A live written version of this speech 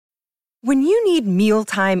When you need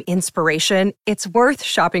mealtime inspiration, it's worth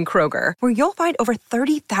shopping Kroger, where you'll find over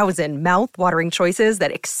 30,000 mouth-watering choices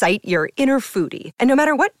that excite your inner foodie. And no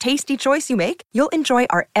matter what tasty choice you make, you'll enjoy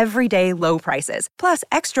our everyday low prices, plus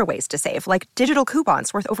extra ways to save, like digital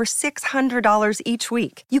coupons worth over $600 each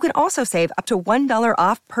week. You can also save up to $1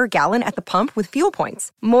 off per gallon at the pump with fuel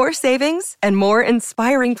points. More savings and more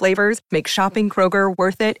inspiring flavors make shopping Kroger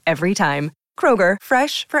worth it every time. Kroger,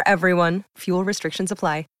 fresh for everyone. Fuel restrictions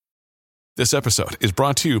apply. This episode is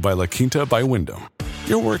brought to you by La Quinta by Wyndham.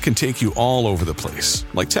 Your work can take you all over the place,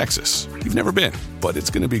 like Texas. You've never been, but it's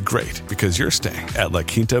going to be great because you're staying at La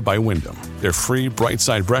Quinta by Wyndham. Their free Bright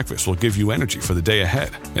Side breakfast will give you energy for the day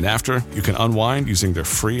ahead. And after, you can unwind using their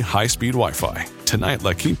free high-speed Wi-Fi. Tonight,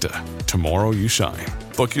 La Quinta. Tomorrow, you shine.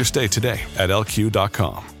 Book your stay today at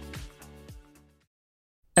LQ.com.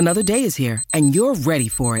 Another day is here, and you're ready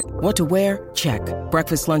for it. What to wear? Check.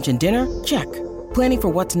 Breakfast, lunch, and dinner? Check. Planning for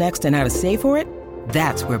what's next and how to save for it?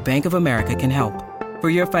 That's where Bank of America can help. For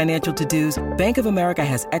your financial to-dos, Bank of America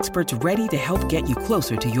has experts ready to help get you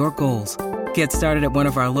closer to your goals. Get started at one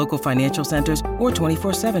of our local financial centers or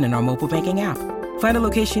 24/7 in our mobile banking app. Find a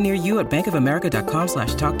location near you at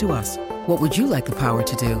bankofamerica.com/talktous. What would you like the power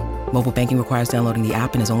to do? Mobile banking requires downloading the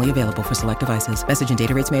app and is only available for select devices. Message and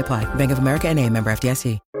data rates may apply. Bank of America N.A., member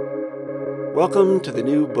FDIC. Welcome to the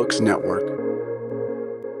New Books Network.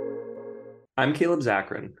 I'm Caleb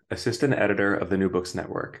Zachrin, assistant editor of the New Books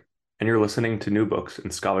Network, and you're listening to New Books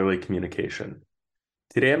in Scholarly Communication.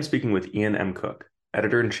 Today I'm speaking with Ian M. Cook,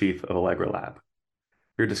 editor-in-chief of Allegra Lab.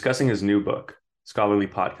 We're discussing his new book, Scholarly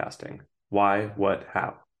Podcasting: Why, What,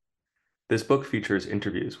 How. This book features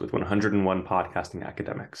interviews with 101 podcasting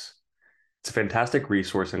academics. It's a fantastic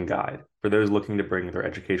resource and guide for those looking to bring their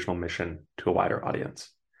educational mission to a wider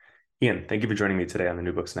audience. Ian, thank you for joining me today on the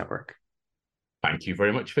New Books Network. Thank you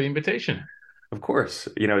very much for the invitation. Of course.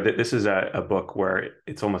 This is a book where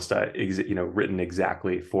it's almost written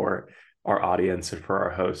exactly for our audience and for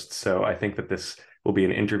our hosts. So I think that this will be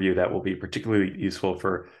an interview that will be particularly useful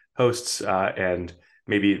for hosts and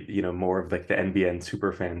maybe, more of like the NBN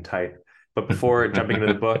superfan type. But before jumping into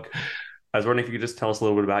the book, I was wondering if you could just tell us a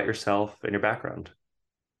little bit about yourself and your background.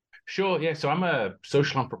 Sure. Yeah. So I'm a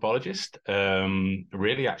social anthropologist. This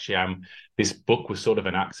book was sort of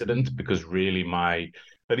an accident because really my,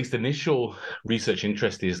 at least initial research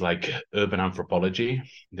interest is like urban anthropology.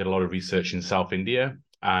 Did a lot of research in South India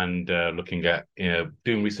and looking at,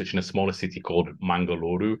 doing research in a smaller city called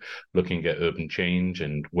Mangaluru, looking at urban change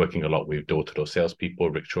and working a lot with door-to-door salespeople,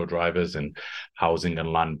 rickshaw drivers, and housing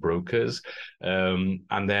and land brokers.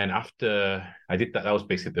 And then after I did that, that was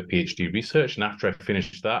basically the PhD research. And after I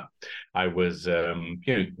finished that, I was,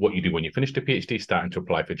 what you do when you finish the PhD, starting to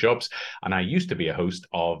apply for jobs. And I used to be a host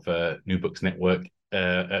of New Books Network,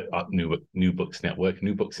 New Books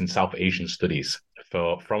in South Asian Studies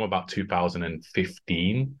from about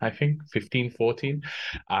 2015, I think, 14.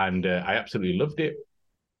 And I absolutely loved it.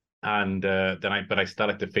 And then I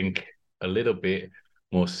started to think a little bit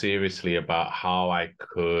more seriously about how I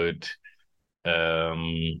could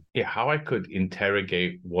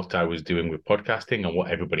interrogate what I was doing with podcasting and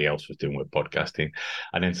what everybody else was doing with podcasting.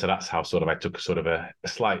 And then so that's how sort of I took sort of a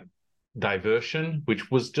slight diversion, which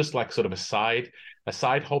was just like sort of a side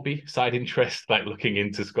hobby, side interest, like looking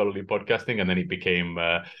into scholarly podcasting, and then it became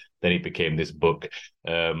this book.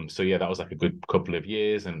 So yeah, that was like a good couple of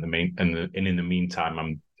years, and in the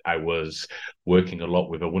meantime, I was working a lot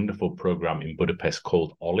with a wonderful program in Budapest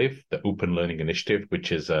called Olive, the Open Learning Initiative,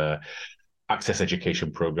 which is a access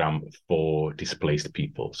education program for displaced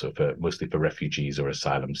people, so mostly for refugees or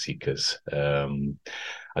asylum seekers.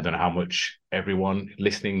 I don't know how much everyone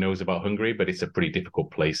listening knows about Hungary, but it's a pretty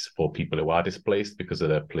difficult place for people who are displaced because of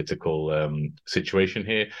the political situation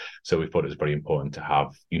here. So we thought it was very important to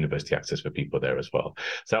have university access for people there as well.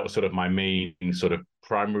 So that was sort of my main sort of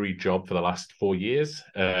primary job for the last 4 years.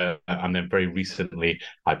 And then very recently,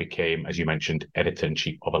 I became, as you mentioned,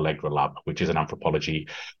 editor-in-chief of Allegra Lab, which is an anthropology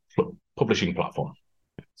publishing platform.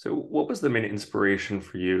 So what was the main inspiration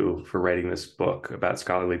for you for writing this book about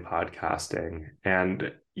scholarly podcasting?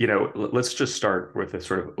 And, let's just start with a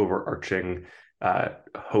sort of overarching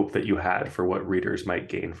hope that you had for what readers might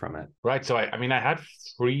gain from it. Right. So, I had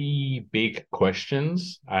 3 big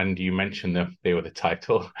questions, and you mentioned that they were the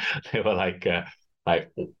title. They were like,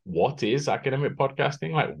 what is academic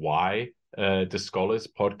podcasting? Like, why do scholars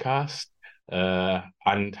podcast?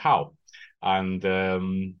 And how? And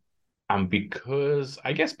And because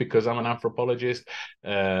I'm an anthropologist,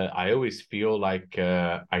 I always feel like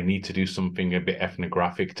I need to do something a bit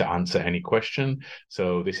ethnographic to answer any question.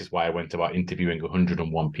 So this is why I went about interviewing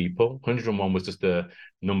 101 people. 101 was just the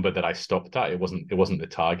number that I stopped at. It wasn't the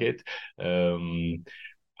target.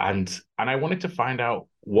 And I wanted to find out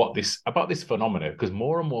about this phenomena, because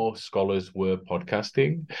more and more scholars were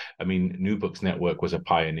podcasting. I mean, New Books Network was a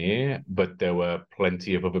pioneer, but there were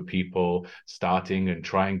plenty of other people starting and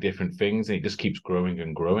trying different things, and it just keeps growing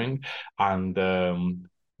and growing. And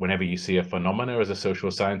whenever you see a phenomena as a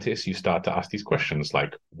social scientist, you start to ask these questions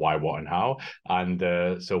like why, what, and how. And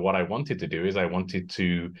so what I wanted to do is I wanted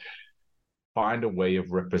to find a way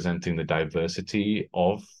of representing the diversity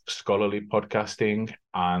of scholarly podcasting,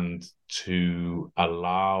 and to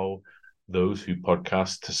allow those who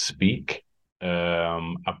podcast to speak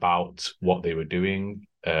about what they were doing,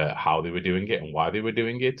 how they were doing it, and why they were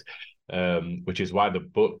doing it, which is why the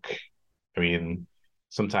book, I mean,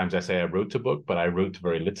 sometimes I say I wrote a book, but I wrote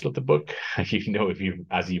very little of the book. If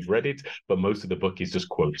you've read it, but most of the book is just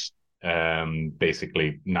quotes.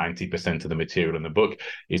 Basically 90% of the material in the book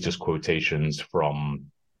is just quotations from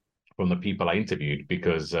the people I interviewed,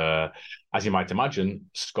 because as you might imagine,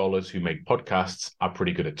 scholars who make podcasts are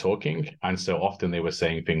pretty good at talking, and so often they were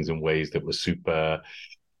saying things in ways that were super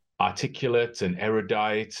articulate and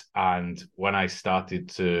erudite. And when I started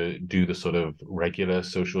to do the sort of regular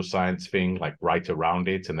social science thing, like write around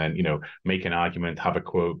it and then make an argument, have a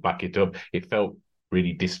quote, back it up, it felt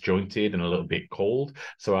really disjointed and a little bit cold.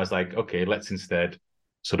 So I was like, okay, let's instead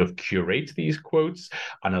sort of curate these quotes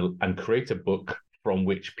and create a book from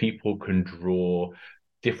which people can draw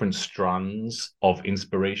different strands of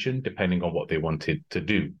inspiration depending on what they wanted to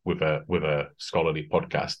do with a scholarly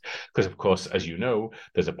podcast. Because of course, as you know,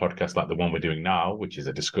 there's a podcast like the one we're doing now, which is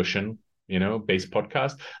a discussion based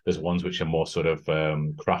podcast. There's ones which are more sort of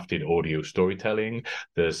crafted audio storytelling.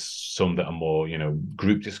 There's some that are more,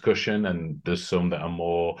 group discussion, and there's some that are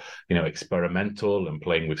more, experimental and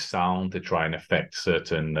playing with sound to try and affect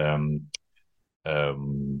certain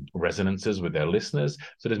resonances with their listeners.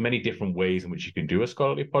 So there's many different ways in which you can do a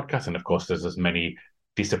scholarly podcast. And of course, there's as many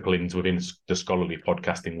disciplines within the scholarly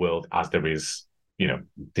podcasting world as there is,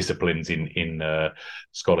 disciplines in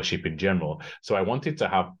scholarship in general. So I wanted to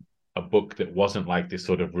have a book that wasn't like this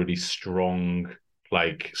sort of really strong,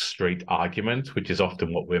 like straight argument, which is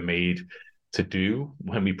often what we're made to do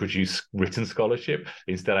when we produce written scholarship.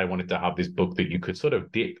 Instead, I wanted to have this book that you could sort of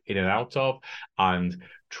dip in and out of and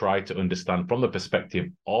try to understand from the perspective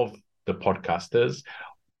of the podcasters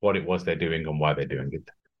what it was they're doing and why they're doing it.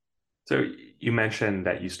 So you mentioned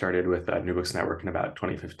that you started with New Books Network in about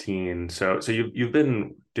 2015. So you've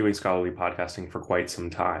been doing scholarly podcasting for quite some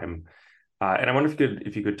time. And I wonder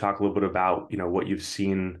if you could talk a little bit about, what you've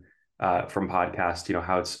seen from podcasts,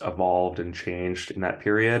 how it's evolved and changed in that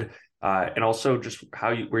period, and also just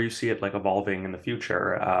where you see it like evolving in the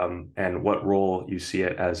future, and what role you see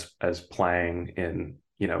it as playing in,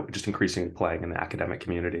 just increasingly playing in the academic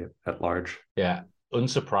community at large. Yeah.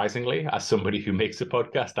 Unsurprisingly, as somebody who makes a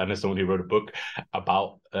podcast and as someone who wrote a book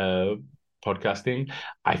about podcasting,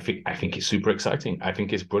 I think it's super exciting. I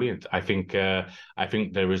think it's brilliant. I think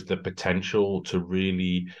there is the potential to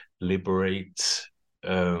really liberate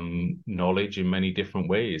knowledge in many different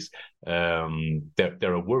ways. There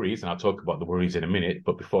are worries, and I'll talk about the worries in a minute.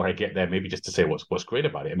 But before I get there, maybe just to say what's great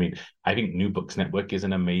about it. I mean, I think New Books Network is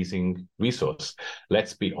an amazing resource.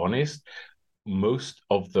 Let's be honest. Most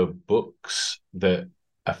of the books that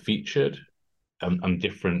are featured on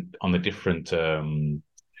the different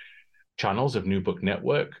channels of New Book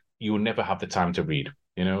Network, you will never have the time to read.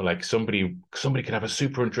 Like somebody could have a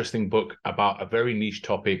super interesting book about a very niche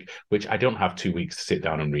topic, which I don't have 2 weeks to sit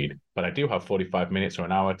down and read, but I do have 45 minutes or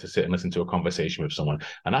an hour to sit and listen to a conversation with someone.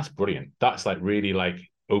 And that's brilliant. That's like really like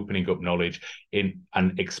opening up knowledge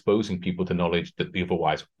and exposing people to knowledge that they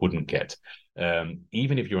otherwise wouldn't get.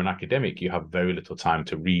 Even if you're an academic, you have very little time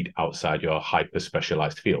to read outside your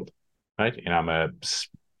hyper-specialized field, right? And I'm a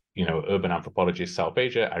urban anthropologist, South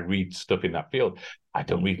Asia. I read stuff in that field. I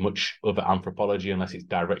don't read much other anthropology unless it's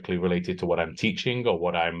directly related to what I'm teaching or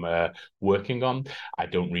what I'm working on. I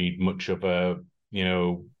don't read much of a,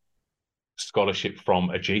 scholarship from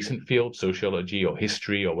adjacent fields, sociology or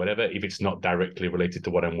history or whatever, if it's not directly related to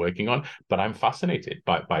what I'm working on. But I'm fascinated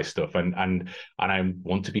by stuff and I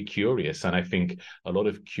want to be curious. And I think a lot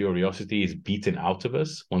of curiosity is beaten out of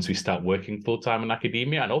us once we start working full-time in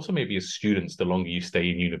academia, and also maybe as students, the longer you stay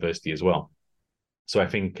in university as well. So I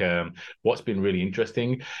think what's been really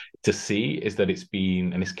interesting to see is that it's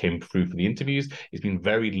been, and this came through for the interviews, it's been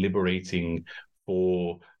very liberating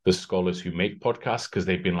for the scholars who make podcasts, because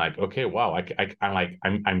they've been like, okay, wow,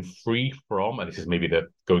 I'm free from, and this is maybe the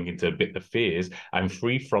going into a bit the fears, I'm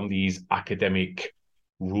free from these academic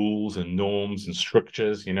rules and norms and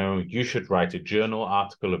structures. You should write a journal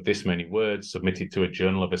article of this many words, submit it to a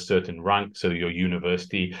journal of a certain rank so your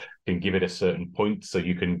university can give it a certain point so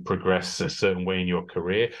you can progress a certain way in your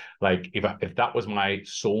career. Like if that was my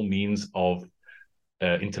sole means of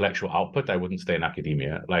intellectual output, I wouldn't stay in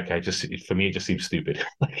academia. Like for me, it just seems stupid,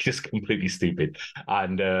 like just completely stupid.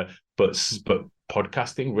 And but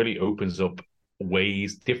podcasting really opens up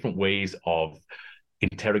different ways of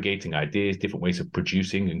interrogating ideas, different ways of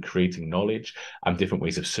producing and creating knowledge, and different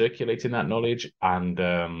ways of circulating that knowledge. And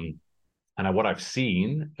what I've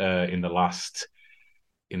seen in the last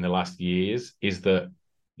years is that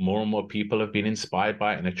more and more people have been inspired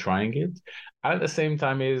by it and are trying it. And at the same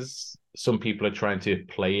time, some people are trying to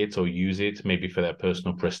play it or use it maybe for their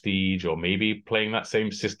personal prestige, or maybe playing that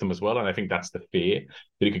same system as well. And I think that's the fear,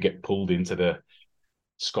 that you could get pulled into the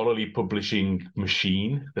scholarly publishing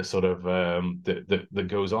machine that sort of that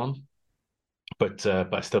goes on. But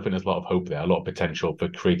I still think there's a lot of hope there, a lot of potential for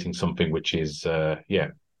creating something which is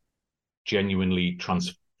genuinely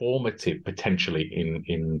transformative potentially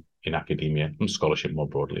in academia and scholarship more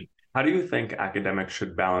broadly. How do you think academics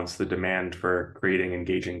should balance the demand for creating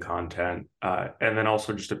engaging content and then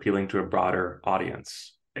also just appealing to a broader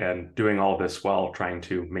audience, and doing all this while trying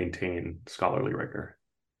to maintain scholarly rigor?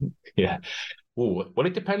 Yeah. Ooh, well,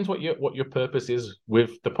 it depends what your purpose is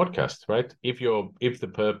with the podcast, right? If the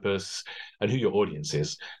purpose and who your audience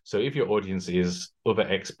is. So if your audience is other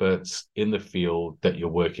experts in the field that you're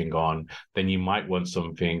working on, then you might want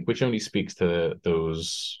something which only speaks to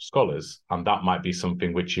those scholars, and that might be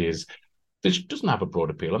something which doesn't have a broad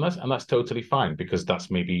appeal, and that's totally fine, because that's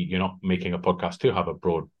maybe you're not making a podcast to have a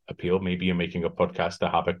broad appeal. Maybe you're making a podcast to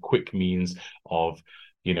have a quick means of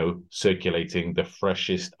circulating the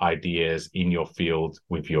freshest ideas in your field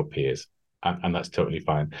with your peers. And that's totally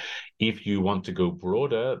fine. If you want to go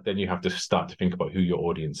broader, then you have to start to think about who your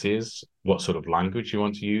audience is, what sort of language you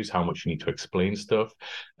want to use, how much you need to explain stuff.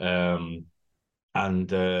 And in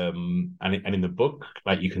the book,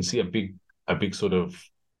 like, you can see a big sort of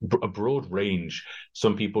a broad range.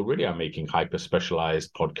 Some people really are making hyper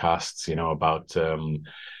specialized podcasts, about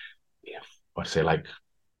like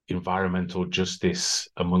environmental justice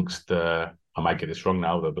amongst I might get this wrong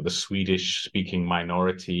now though, but the Swedish speaking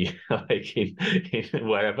minority, like in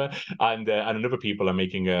wherever, and other people are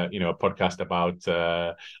making a podcast about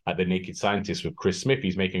the Naked Scientist with Chris Smith.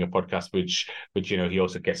 He's making a podcast which he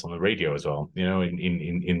also gets on the radio as well,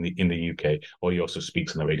 in the UK, or he also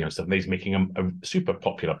speaks on the radio and stuff. And he's making a super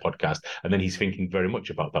popular podcast, and then he's thinking very much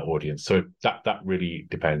about that audience. So that really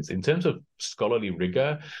depends. In terms of scholarly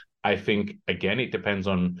rigor, I think, again, it depends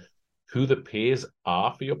on who the peers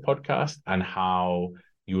are for your podcast and how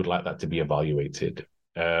you would like that to be evaluated.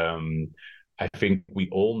 I think we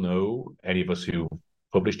all know, any of us who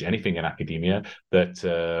published anything in academia, that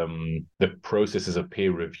the processes of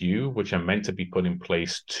peer review, which are meant to be put in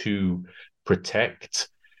place to protect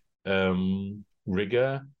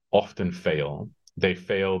rigor, often fail. They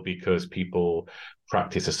fail because people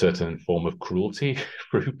practice a certain form of cruelty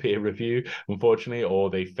through peer review, unfortunately, or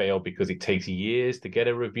they fail because it takes years to get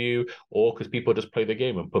a review, or because people just play the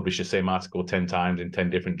game and publish the same article 10 times in 10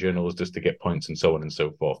 different journals just to get points, and so on and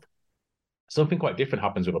so forth. Something quite different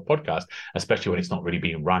happens with a podcast, especially when it's not really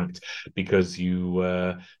being ranked, because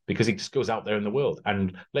because it just goes out there in the world.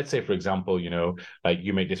 And let's say, for example, like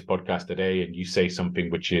you make this podcast today and you say something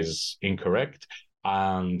which is incorrect,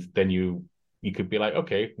 and then you could be like,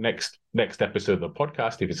 okay, next episode of the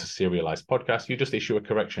podcast, if it's a serialized podcast, you just issue a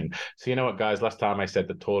correction. So, you know what, guys, last time I said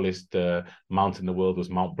the tallest mountain in the world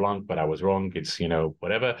was Mont Blanc, but I was wrong. It's,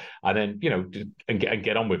 whatever. And then, and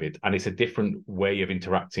get on with it. And it's a different way of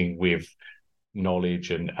interacting with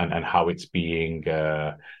knowledge and how it's being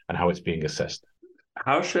assessed.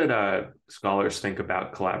 How should scholars think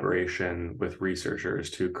about collaboration with researchers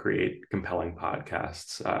to create compelling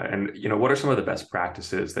podcasts? And what are some of the best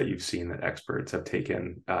practices that you've seen that experts have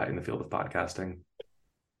taken in the field of podcasting?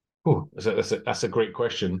 Oh, that's a great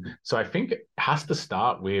question. So I think it has to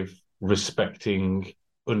start with respecting,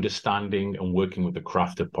 understanding, and working with the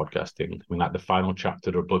craft of podcasting. I mean, like, the final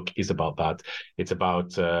chapter of the book is about that. It's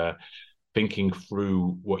about thinking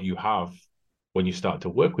through what you have when you start to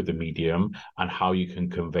work with the medium and how you can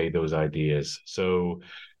convey those ideas. So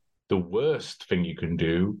the worst thing you can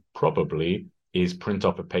do probably is print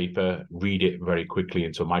off a paper, read it very quickly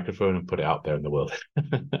into a microphone, and put it out there in the world.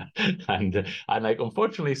 and like,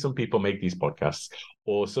 unfortunately, some people make these podcasts,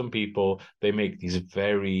 or some people, they make these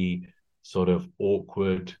very sort of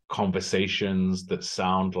awkward conversations that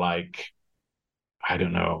sound like, I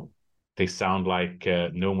don't know, they sound like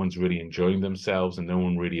no one's really enjoying themselves and no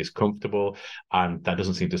one really is comfortable. And that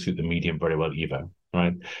doesn't seem to suit the medium very well either,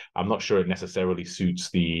 right? I'm not sure it necessarily suits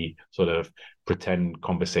the sort of pretend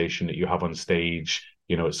conversation that you have on stage,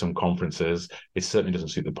 at some conferences. It certainly doesn't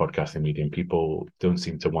suit the podcasting medium. People don't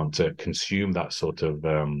seem to want to consume that sort of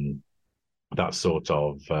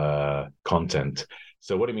content.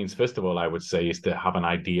 So what it means, first of all, I would say, is to have an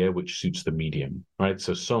idea which suits the medium, right?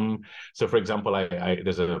 So for example,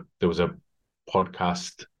 there was a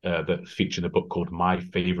podcast that featured a book called My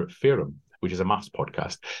Favorite Theorem, which is a maths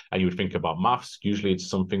podcast. And you would think about maths, usually it's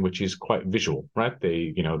something which is quite visual, right?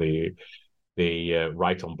 They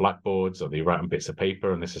write on blackboards or they write on bits of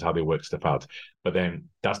paper, and this is how they work stuff out. But then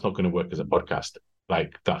that's not going to work as a podcast,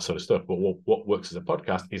 like that sort of stuff. But what works as a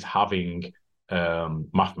podcast is having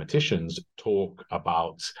mathematicians talk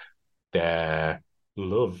about their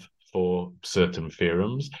love for certain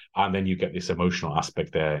theorems, and then you get this emotional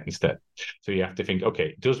aspect there instead. So you have to think,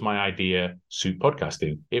 okay, does my idea suit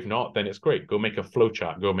podcasting? If not, then it's great. Go make a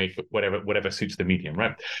flowchart, go make whatever suits the medium,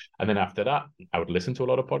 right? And then after that, I would listen to a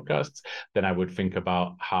lot of podcasts. Then I would think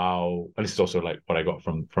about how, and this is also like what I got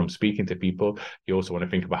from speaking to people, you also want to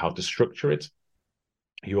think about how to structure it.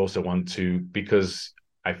 You also want to, because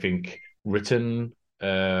I think written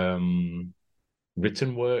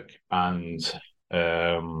work and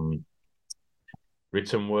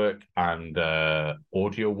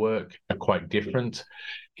audio work are quite different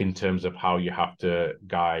in terms of how you have to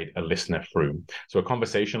guide a listener through. So a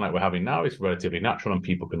conversation like we're having now is relatively natural and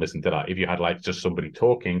people can listen to that. If you had like just somebody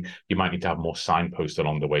talking, you might need to have more signposts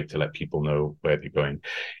along the way to let people know where they're going.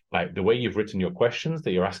 Like the way you've written your questions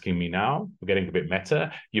that you're asking me now, we're getting a bit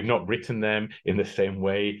meta. You've not written them in the same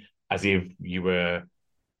way as if you were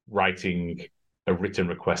writing a written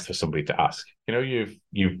request for somebody to ask.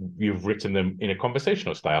 You've written them in a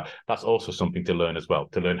conversational style. That's also something to learn as well,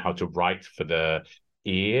 to learn how to write for the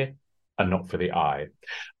ear and not for the eye.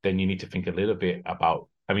 Then you need to think a little bit about,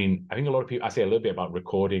 I think a lot of people, I say a little bit about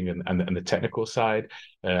recording and the technical side.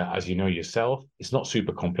 As you know yourself, it's not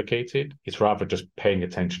super complicated. It's rather just paying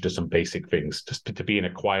attention to some basic things, just to be in a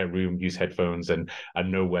quiet room, use headphones and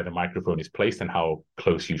know where the microphone is placed and how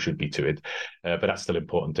close you should be to it. But that's still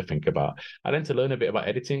important to think about. And then to learn a bit about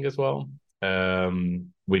editing as well,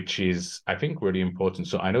 which is, I think, really important.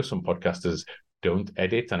 So I know some podcasters don't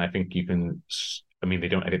edit, and I think you can... they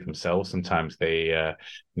don't edit themselves. Sometimes they,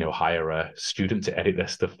 hire a student to edit their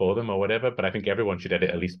stuff for them or whatever. But I think everyone should edit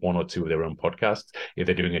at least one or two of their own podcasts if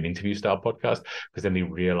they're doing an interview style podcast, because then they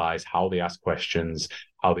realize how they ask questions,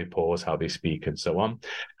 how they pause, how they speak, and so on.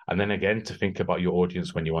 And then again, to think about your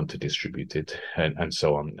audience when you want to distribute it and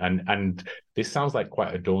so on. And this sounds like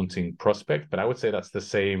quite a daunting prospect, but I would say that's the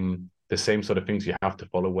same sort of things you have to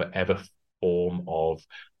follow whatever form of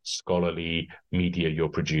scholarly media you're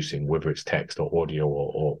producing, whether it's text or audio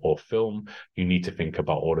or film. You need to think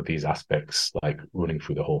about all of these aspects, like running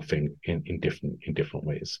through the whole thing in different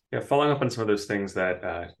ways. Yeah, following up on some of those things that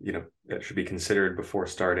that should be considered before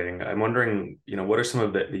starting, I'm wondering, what are some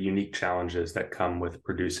of the unique challenges that come with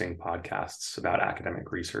producing podcasts about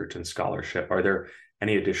academic research and scholarship? Are there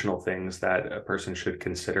any additional things that a person should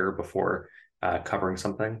consider before covering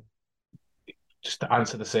something? Just to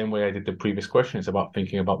answer the same way I did the previous question, it's about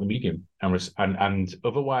thinking about the medium. And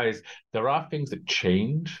otherwise, there are things that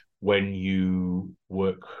change when you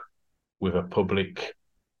work with a publicly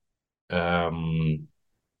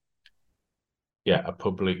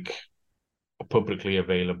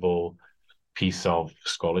available piece of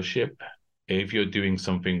scholarship. If you're doing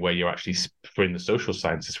something where you're actually, for in the social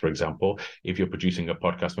sciences, for example, if you're producing a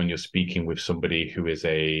podcast when you're speaking with somebody who is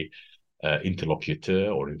a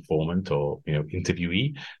interlocutor or informant or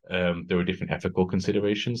interviewee, there are different ethical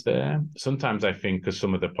considerations there. Sometimes I think, because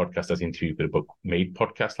some of the podcasters interviewed with a book made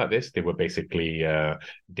podcasts like this, they were basically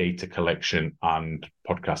data collection and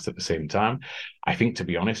podcast at the same time. I think, to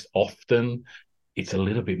be honest, often it's a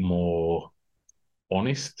little bit more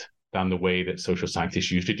honest than the way that social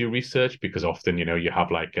scientists usually do research, because often, you have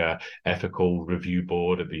like a ethical review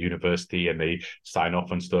board at the university and they sign off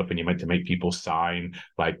on stuff, and you're meant to make people sign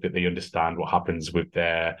like that they understand what happens with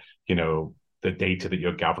their, the data that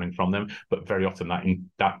you're gathering from them. But very often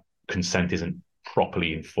that consent isn't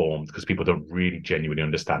properly informed, because people don't really genuinely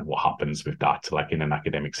understand what happens with that, like in an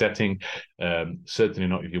academic setting. Certainly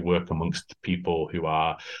not if you work amongst people who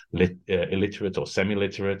are illiterate or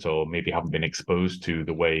semi-literate, or maybe haven't been exposed to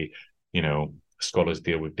the way scholars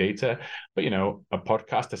deal with data. But, a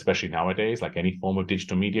podcast, especially nowadays, like any form of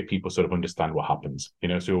digital media, people sort of understand what happens.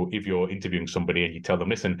 So if you're interviewing somebody and you tell them,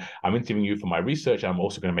 listen, I'm interviewing you for my research, I'm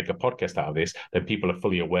also going to make a podcast out of this, then people are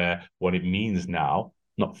fully aware what it means now.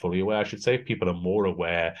 Not fully aware, I should say. People are more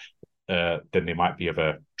aware than they might be of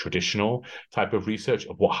a traditional type of research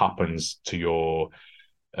of what happens to your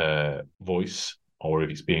voice, or if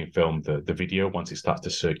it's being filmed, the video, once it starts to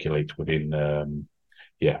circulate within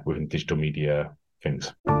digital media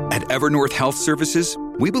things. At Evernorth Health Services,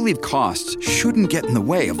 we believe costs shouldn't get in the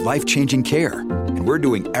way of life-changing care, and we're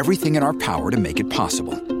doing everything in our power to make it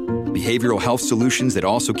possible. Behavioral health solutions that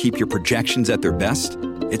also keep your projections at their best?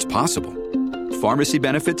 It's possible. Pharmacy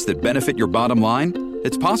benefits that benefit your bottom line?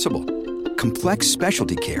 It's possible. Complex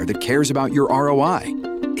specialty care that cares about your ROI?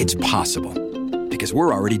 It's possible. Because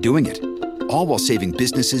we're already doing it. All while saving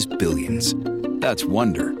businesses billions. That's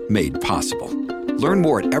Wonder made possible. Learn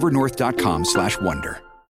more at evernorth.com/wonder.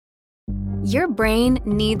 Your brain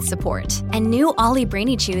needs support, and new Ollie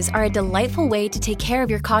Brainy Chews are a delightful way to take care of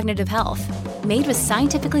your cognitive health. Made with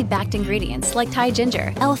scientifically backed ingredients like Thai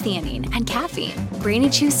ginger, L-theanine, and caffeine, Brainy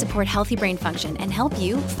Chews support healthy brain function and help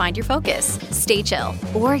you find your focus, stay chill,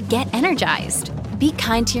 or get energized. Be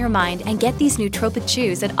kind to your mind and get these nootropic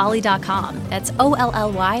chews at ollie.com. That's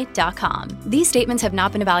OLLY.com. These statements have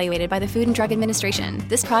not been evaluated by the Food and Drug Administration.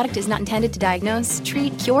 This product is not intended to diagnose,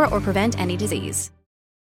 treat, cure, or prevent any disease.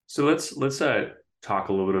 So let's talk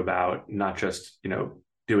a little bit about not just,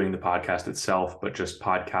 doing the podcast itself, but just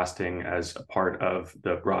podcasting as a part of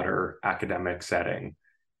the broader academic setting.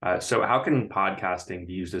 So how can podcasting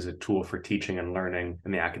be used as a tool for teaching and learning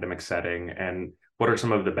in the academic setting? And what are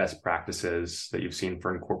some of the best practices that you've seen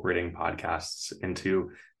for incorporating podcasts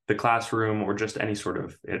into the classroom or just any sort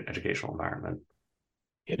of educational environment?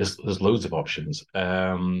 Yeah, there's loads of options.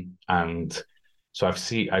 And so I've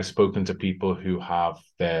spoken to people who have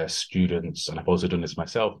their students, and I've also done this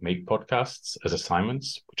myself, make podcasts as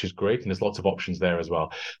assignments, which is great. And there's lots of options there as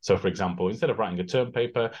well. So for example, instead of writing a term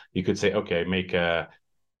paper, you could say, okay, make a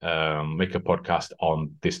podcast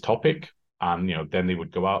on this topic. And, then they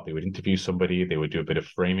would go out, they would interview somebody, they would do a bit of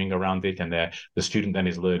framing around it. And the student then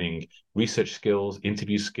is learning research skills,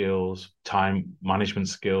 interview skills, time management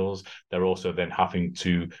skills. They're also then having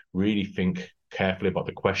to really think carefully about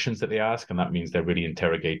the questions that they ask. And that means they're really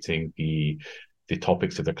interrogating the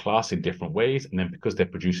topics of the class in different ways. And then because they're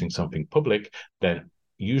producing something public, then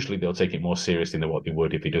usually they'll take it more seriously than what they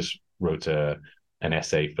would if they just wrote an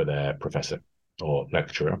essay for their professor or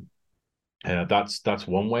lecturer. That's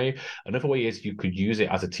one way. Another way is you could use it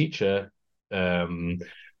as a teacher.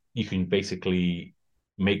 You can basically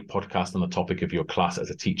make podcasts on the topic of your class as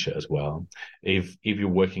a teacher as well. If you're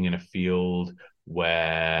working in a field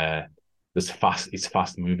where it's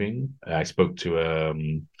fast moving. I spoke to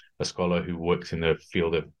a scholar who works in the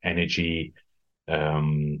field of energy,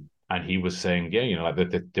 and he was saying, like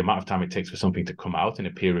the amount of time it takes for something to come out in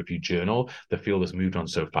a peer-reviewed journal, the field has moved on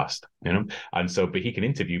so fast, and so, but he can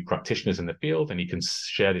interview practitioners in the field, and he can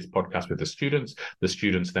share this podcast with the students. The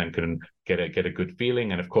students then can get a good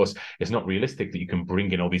feeling, and of course, it's not realistic that you can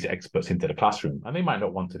bring in all these experts into the classroom, and they might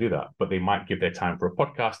not want to do that, but they might give their time for a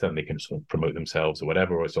podcast, and they can sort of promote themselves or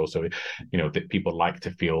whatever. Or it's also, that people like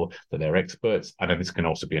to feel that they're experts, and then this can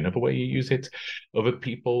also be another way you use it. Other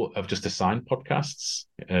people have just assigned podcasts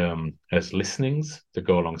as listenings to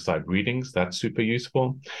go alongside readings. That's super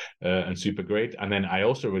useful and super great. And then I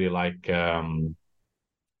also really like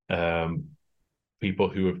people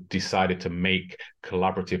who have decided to make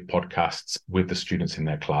collaborative podcasts with the students in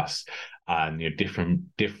their class. And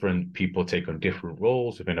different people take on different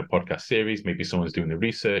roles within a podcast series. Maybe someone's doing the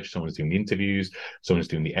research, someone's doing the interviews, someone's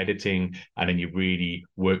doing the editing, and then you really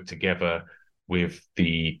work together with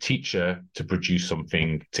the teacher to produce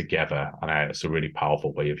something together. And it's a really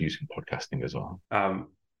powerful way of using podcasting as well.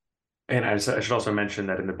 And I should also mention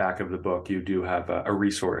that in the back of the book, you do have a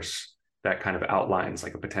resource that kind of outlines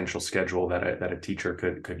like a potential schedule that a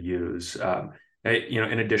teacher could use.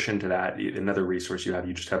 In addition to that, another resource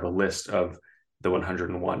you just have a list of the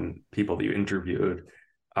 101 people that you interviewed.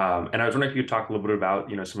 And I was wondering if you could talk a little bit about,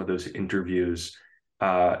 some of those interviews.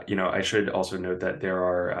 I should also note that there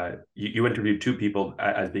are, you interviewed two people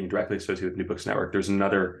as being directly associated with New Books Network. There's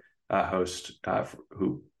another host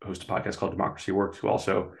who hosts a podcast called Democracy Works, who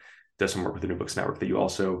also does some work with the New Books Network that you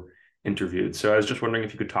also interviewed. So I was just wondering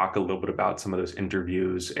if you could talk a little bit about some of those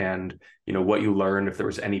interviews and, what you learned, if there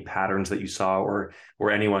was any patterns that you saw or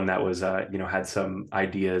anyone that was, had some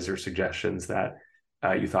ideas or suggestions that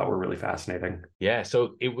you thought were really fascinating. Yeah,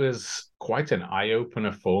 so it was quite an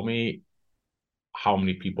eye-opener for me how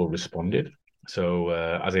many people responded. So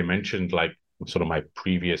as I mentioned, like sort of my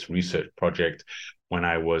previous research project when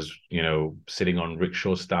I was, sitting on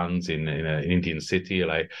rickshaw stands in an Indian city,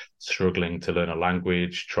 like struggling to learn a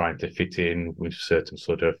language, trying to fit in with certain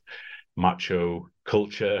sort of macho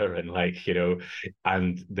culture and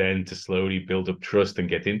and then to slowly build up trust and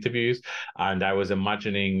get interviews. And I was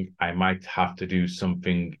imagining I might have to do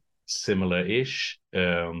something similar-ish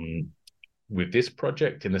with this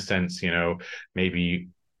project, in the sense, maybe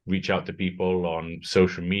reach out to people on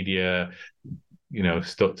social media,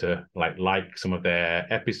 start to like some of their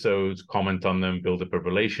episodes, comment on them, build up a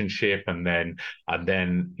relationship, and then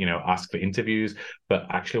ask for interviews. But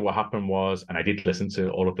actually what happened was, and I did listen to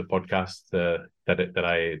all of the podcasts that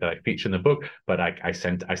I feature in the book, but I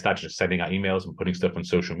started just sending out emails and putting stuff on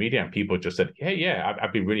social media, and people just said, hey, yeah,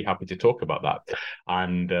 I'd be really happy to talk about that.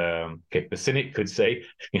 And the cynic could say,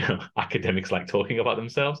 academics like talking about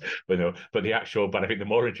themselves, but I think the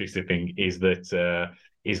more interesting thing is that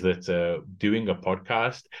doing a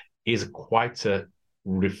podcast is quite a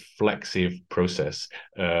reflexive process.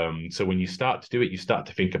 So when you start to do it, you start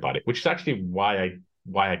to think about it, which is actually why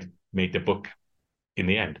I made the book in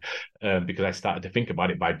the end, because I started to think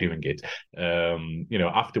about it by doing it.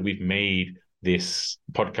 After we've made this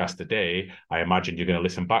podcast today, I imagine you're going to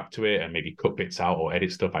listen back to it and maybe cut bits out or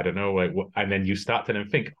edit stuff. I don't know. And then you start to then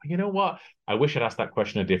think, you know what? I wish I'd asked that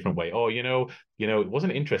question a different way. Oh, it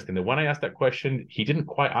wasn't interesting that when I asked that question, he didn't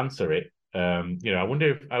quite answer it. I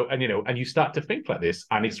wonder if, and you start to think like this,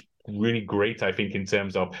 and it's really great, I think, in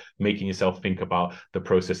terms of making yourself think about the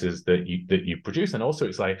processes that you produce. And also,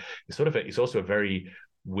 it's also a very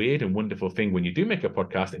weird and wonderful thing when you do make a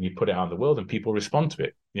podcast and you put it out in the world and people respond to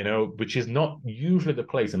it, which is not usually the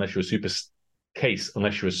case unless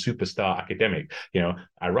you're a superstar academic.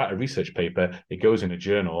 I write a research paper, it goes in a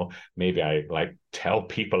journal, maybe I tell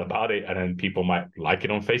people about it, and then people might like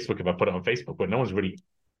it on Facebook if I put it on Facebook, but no one's really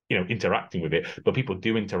interacting with it. But people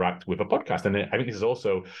do interact with a podcast, and I think this is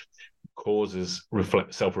also causes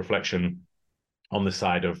self-reflection on the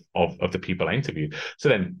side of the people I interview. So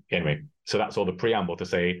then, anyway, so that's all the preamble to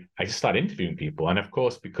say I just started interviewing people. And of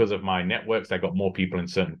course, because of my networks, I got more people in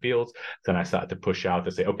certain fields. Then I started to push out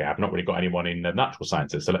to say, okay, I've not really got anyone in the natural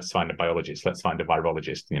sciences, so let's find a biologist, let's find a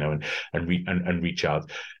virologist, and reach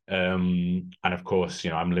out. And of course,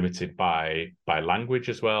 I'm limited by language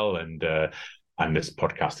as well, and there's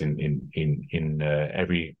podcasting in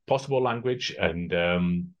every possible language.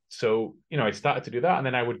 And so, I started to do that, and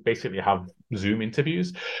then I would basically have Zoom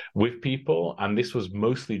interviews with people. And this was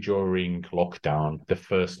mostly during lockdown, the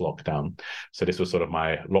first lockdown. So this was sort of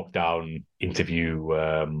my lockdown interview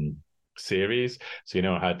series. So,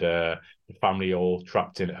 I had the family all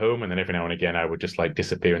trapped in at home, and then every now and again I would just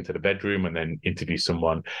disappear into the bedroom and then interview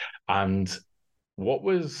someone. And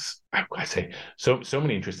so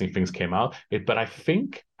many interesting things came out. But I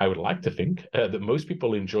would like to think that most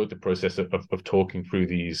people enjoyed the process of talking through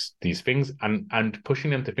these things and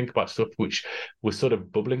pushing them to think about stuff which was sort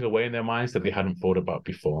of bubbling away in their minds that they hadn't thought about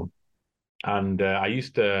before. And I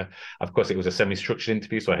used to, of course, it was a semi-structured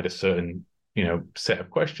interview, so I had a certain set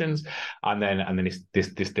of questions, and then this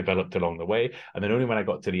developed along the way. And then only when I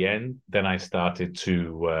got to the end, then I started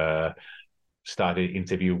to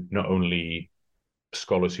interview not only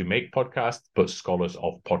scholars who make podcasts, but scholars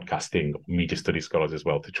of podcasting, media studies scholars as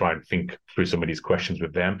well, to try and think through some of these questions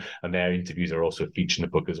with them. And their interviews are also featured in the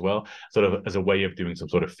book as well, sort of as a way of doing some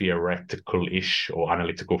sort of theoretical-ish or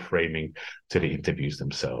analytical framing to the interviews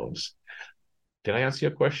themselves. Did I answer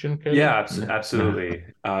your question, Curly? Yeah, absolutely.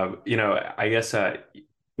 I guess I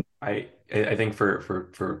think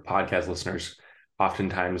for podcast listeners,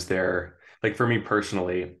 oftentimes they're for me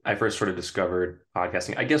personally, I first sort of discovered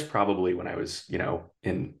podcasting, I guess probably when I was,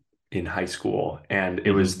 in high school. And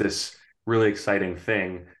it was this really exciting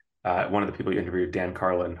thing. One of the people you interviewed, Dan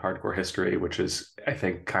Carlin, Hardcore History, which is, I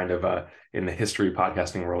think, kind of in the history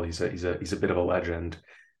podcasting world, he's a bit of a legend.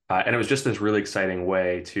 And it was just this really exciting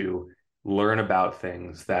way to learn about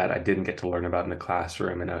things that I didn't get to learn about in the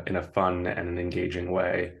classroom in a fun and an engaging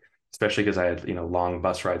way, especially because I had, long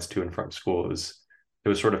bus rides to and from school. It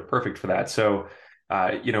was sort of perfect for that. So,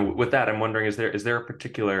 with that, I'm wondering, is there a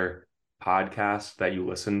particular podcast that you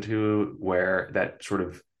listen to where that sort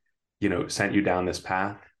of, sent you down this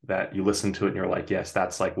path, that you listen to it and you're like, yes,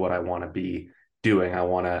 that's what I want to be doing. I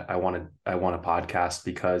want to podcast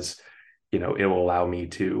because, it will allow me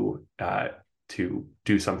to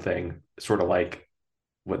do something sort of like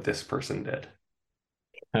what this person did.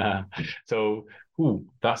 So,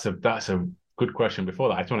 that's a good question before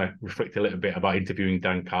that. I just want to reflect a little bit about interviewing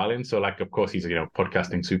Dan Carlin. So, like, of course, he's a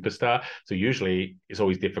podcasting superstar. So usually it's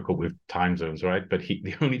always difficult with time zones, right? But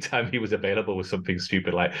the only time he was available was something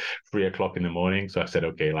stupid like 3 o'clock in the morning. So I said,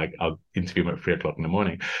 okay, like I'll interview him at 3 o'clock in the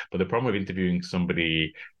morning. But the problem with interviewing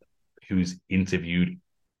somebody who's interviewed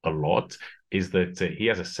a lot is that he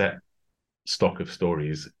has a set stock of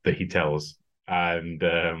stories that he tells, and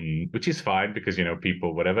which is fine because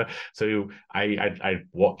people whatever. So I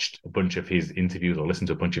watched a bunch of his interviews or listened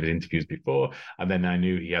to a bunch of his interviews before, and then I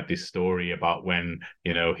knew he had this story about when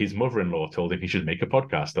his mother-in-law told him he should make a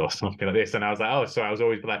podcast or something like this, and I was like, oh, so I was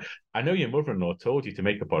always like, I know your mother-in-law told you to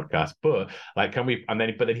make a podcast, but like, can we? But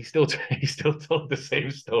then he still told the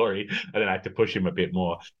same story, and then I had to push him a bit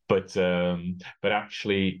more. But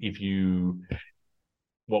actually,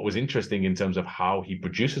 what was interesting in terms of how he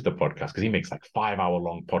produces the podcast, because he makes like 5-hour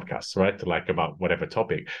long podcasts, right? To like about whatever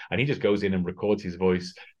topic. And he just goes in and records his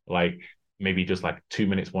voice, like maybe just like 2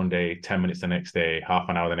 minutes one day, 10 minutes the next day, half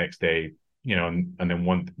an hour the next day, and then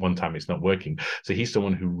one time it's not working. So he's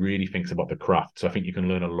someone who really thinks about the craft. So I think you can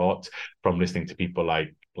learn a lot from listening to people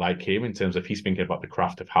like him in terms of he's thinking about the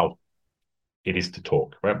craft of how it is to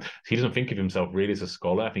talk, right? He doesn't think of himself really as a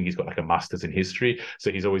scholar. I think he's got like a master's in history.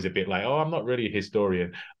 So he's always a bit like, oh, I'm not really a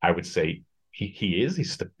historian. I would say he is.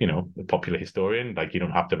 He's, a popular historian. Like, you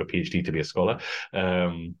don't have to have a PhD to be a scholar.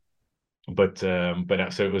 But so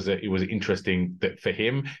it was interesting that for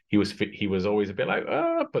him, he was always a bit like,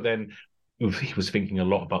 but then he was thinking a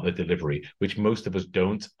lot about the delivery, which most of us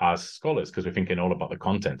don't as scholars, because we're thinking all about the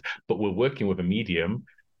content. But we're working with a medium,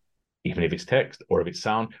 even if it's text or if it's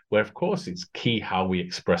sound, where of course it's key how we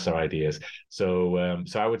express our ideas. So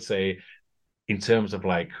I would say, in terms of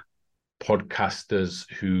like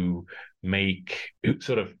podcasters who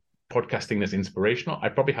sort of podcasting that's inspirational, I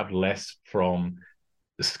probably have less from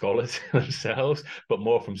the scholars themselves, but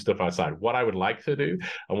more from stuff outside. What I would like to do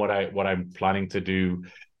and what I'm planning to do,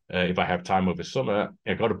 if I have time over summer,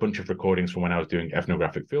 I got a bunch of recordings from when I was doing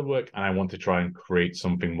ethnographic fieldwork, and I want to try and create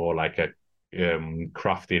something more like a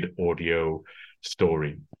crafted audio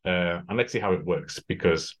story, and let's see how it works,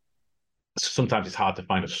 because sometimes it's hard to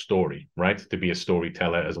find a story, right, to be a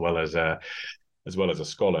storyteller as well as a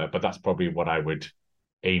scholar. But that's probably what I would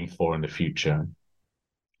aim for in the furio.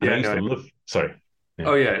 Sorry. Yeah.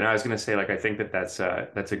 Oh yeah, and I was going to say, like, I think that's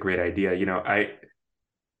a great idea.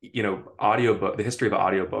 Audiobook, the history of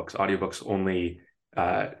audiobooks only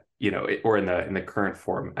or in the current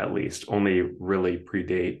form at least, only really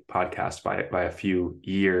predate podcasts by a few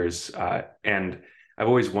years. And I've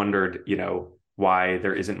always wondered, why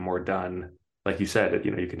there isn't more done. Like you said,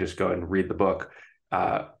 you can just go and read the book.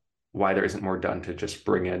 Why there isn't more done to just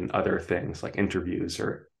bring in other things like interviews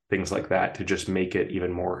or things like that to just make it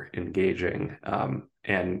even more engaging.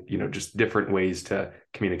 And just different ways to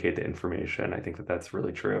communicate the information. I think that's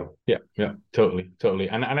really true. Yeah, totally.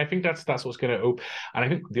 And I think that's what's going to open. And I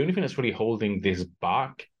think the only thing that's really holding this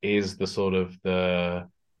back is the sort of the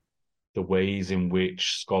ways in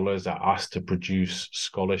which scholars are asked to produce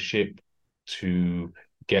scholarship to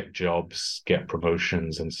get jobs, get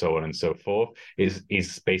promotions, and so on and so forth. Is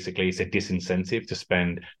basically, it's a disincentive to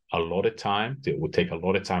spend a lot of time. It would take a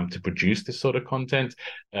lot of time to produce this sort of content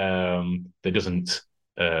that doesn't,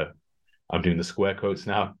 I'm doing the square quotes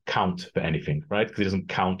now, count for anything, right? Because it doesn't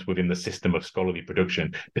count within the system of scholarly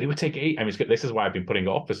production. But it would take this is why I've been putting it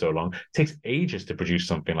off for so long. It takes ages to produce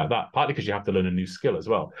something like that, partly because you have to learn a new skill as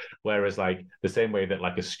well. Whereas, like, the same way that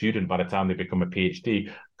like a student, by the time they become a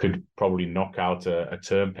PhD, could probably knock out a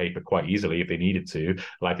term paper quite easily if they needed to.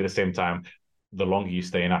 Like, at the same time, the longer you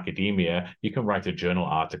stay in academia, you can write a journal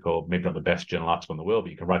article, maybe not the best journal article in the world,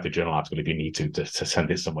 but you can write a journal article if you need to send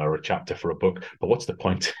it somewhere, or a chapter for a book. But what's the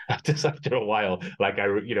point after a while? Like,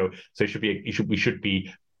 so we should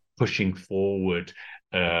be pushing forward,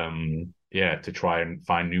 to try and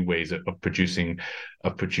find new ways of producing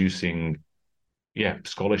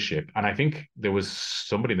scholarship. And I think there was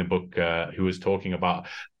somebody in the book who was talking about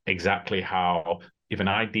exactly how if an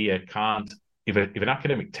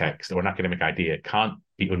academic text or an academic idea can't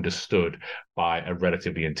be understood by a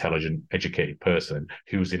relatively intelligent, educated person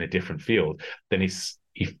who's in a different field, then he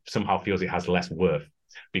somehow feels it has less worth,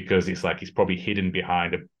 because it's like it's probably hidden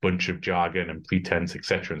behind a bunch of jargon and pretense,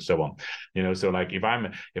 etc., and so on. So like if I'm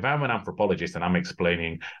an anthropologist and I'm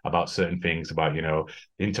explaining about certain things about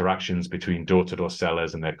interactions between door-to-door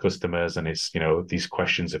sellers and their customers, and it's these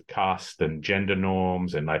questions of caste and gender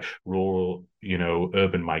norms and like rural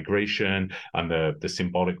urban migration and the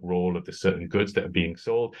symbolic role of the certain goods that are being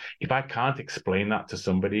sold, if I can't explain that to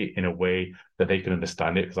somebody in a way that they can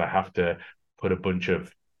understand it, because I have to put a bunch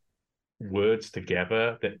of words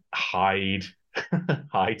together that hide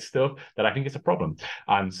hide stuff, that I think it's a problem.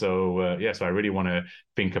 And so, so I really want to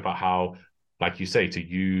think about how, like you say, to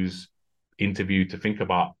use interview to think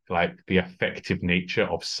about like the effective nature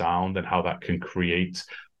of sound and how that can create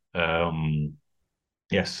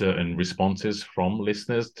certain responses from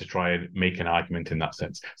listeners to try and make an argument in that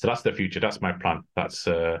sense. So that's the future. That's my plan. That's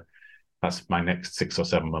my next 6 or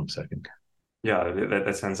 7 months, I think. Yeah,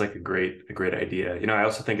 that sounds like a great idea. I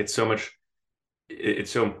also think it's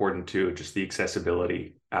so important too, just the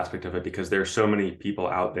accessibility aspect of it, because there are so many people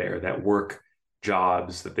out there that work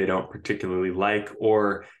jobs that they don't particularly like,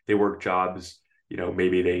 or they work jobs,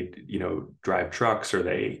 maybe they, drive trucks, or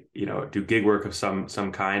they, do gig work of some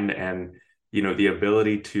kind. And, the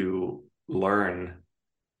ability to learn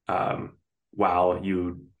while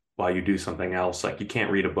you do something else, like you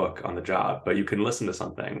can't read a book on the job, but you can listen to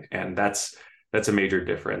something. And that's a major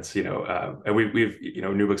difference, and we've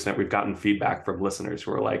New Books Net, we've gotten feedback from listeners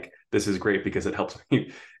who are like, this is great because it helps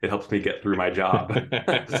me get through my job.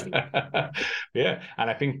 Yeah. And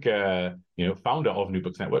I think, founder of New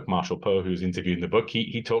Books Network, Marshall Poe, who's interviewed in the book,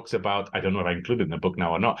 he talks about, I don't know if I included it in the book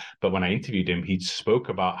now or not, but when I interviewed him, he spoke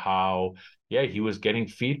about how, he was getting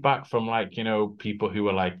feedback from people who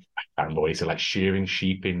were like, I don't know what he said, like shearing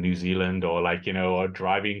sheep in New Zealand, or like, or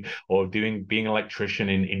driving or being an electrician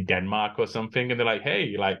in Denmark or something. And they're like,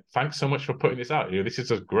 hey, like, thanks so much for putting this out. This is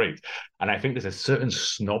just great. And I think there's a certain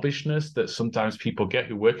snobbishness that sometimes people get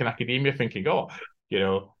who work in academia, thinking,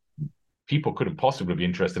 people couldn't possibly be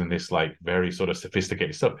interested in this like very sort of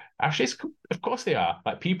sophisticated stuff. Actually, of course they are.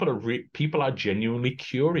 Like people are genuinely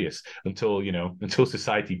curious until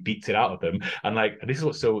society beats it out of them. And like, this is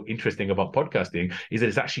what's so interesting about podcasting, is that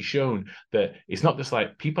it's actually shown that it's not just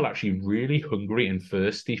like people are actually really hungry and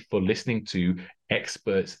thirsty for listening to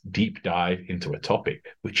experts deep dive into a topic,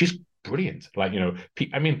 which is brilliant. Like,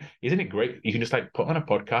 I mean, isn't it great? You can just like put on a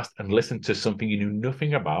podcast and listen to something you knew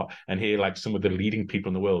nothing about and hear like some of the leading people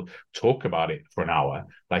in the world talk about it for an hour.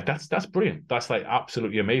 Like that's brilliant. That's like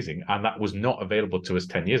absolutely amazing. And that was not available to us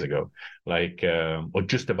 10 years ago, like, or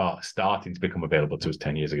just about starting to become available to us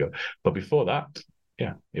 10 years ago. But before that,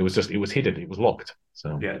 it was hidden. It was locked.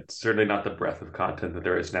 So yeah, it's certainly not the breadth of content that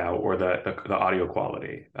there is now, or the audio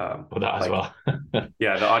quality. Well, that as well.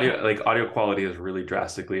 Yeah, the audio quality has really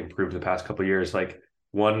drastically improved the past couple of years. Like,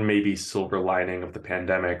 one maybe silver lining of the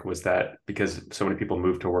pandemic was that because so many people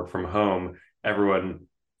moved to work from home, everyone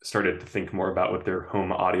started to think more about what their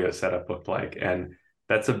home audio setup looked like, and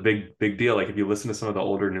that's a big deal. Like, if you listen to some of the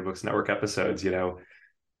older New Books Network episodes,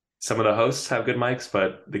 some of the hosts have good mics,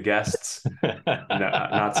 but the guests,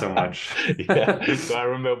 not so much. Yeah. So I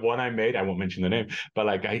remember one I made, I won't mention the name, but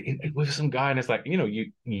like it was some guy, and it's like,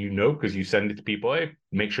 because you send it to people, hey,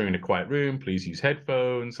 make sure you're in a quiet room, please use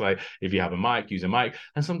headphones. Like, if you have a mic, use a mic.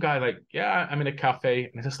 And some guy like, yeah, I'm in a cafe.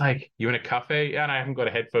 And it's just like, you in a cafe? Yeah, and I haven't got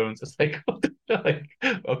a headphones. It's like, like,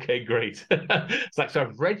 okay, great. It's like, so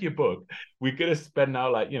I've read your book. We're going to spend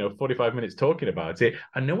now 45 minutes talking about it,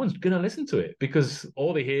 and no one's going to listen to it because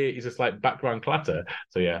all they hear is just like background clatter.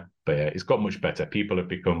 So it's got much better. People have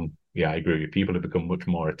become, I agree with you. People have become much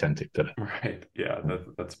more attentive to that. Right. Yeah,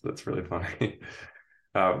 that's really funny.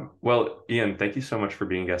 Well, Ian, thank you so much for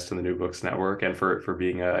being a guest on the New Books Network, and for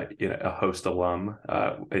being a host alum.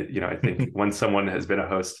 I think when someone has been a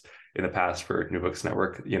host in the past for New Books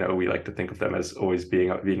Network, we like to think of them as always being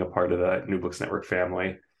a part of the New Books Network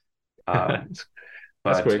family. That's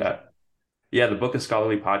but great. The book is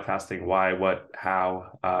Scholarly Podcasting: Why, What,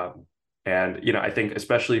 How, and I think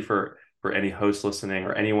especially for any host listening,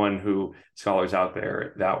 or anyone scholars out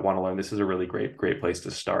there that want to learn, this is a really great place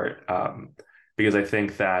to start. Because I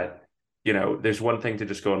think that, there's one thing to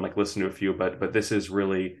just go and like listen to a few, but this is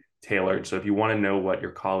really tailored. So if you want to know what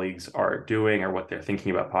your colleagues are doing or what they're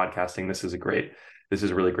thinking about podcasting, this is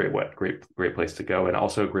a really great place to go, and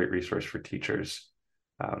also a great resource for teachers.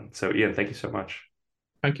 So Ian, thank you so much.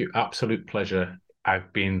 Thank you. Absolute pleasure.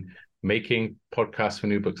 I've been making podcasts for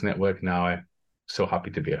New Books Network now. I'm so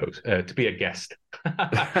happy to be a host, to be a guest.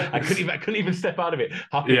 I couldn't even step out of it.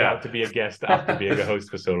 Happy now to be a guest after being a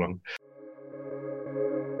host for so long.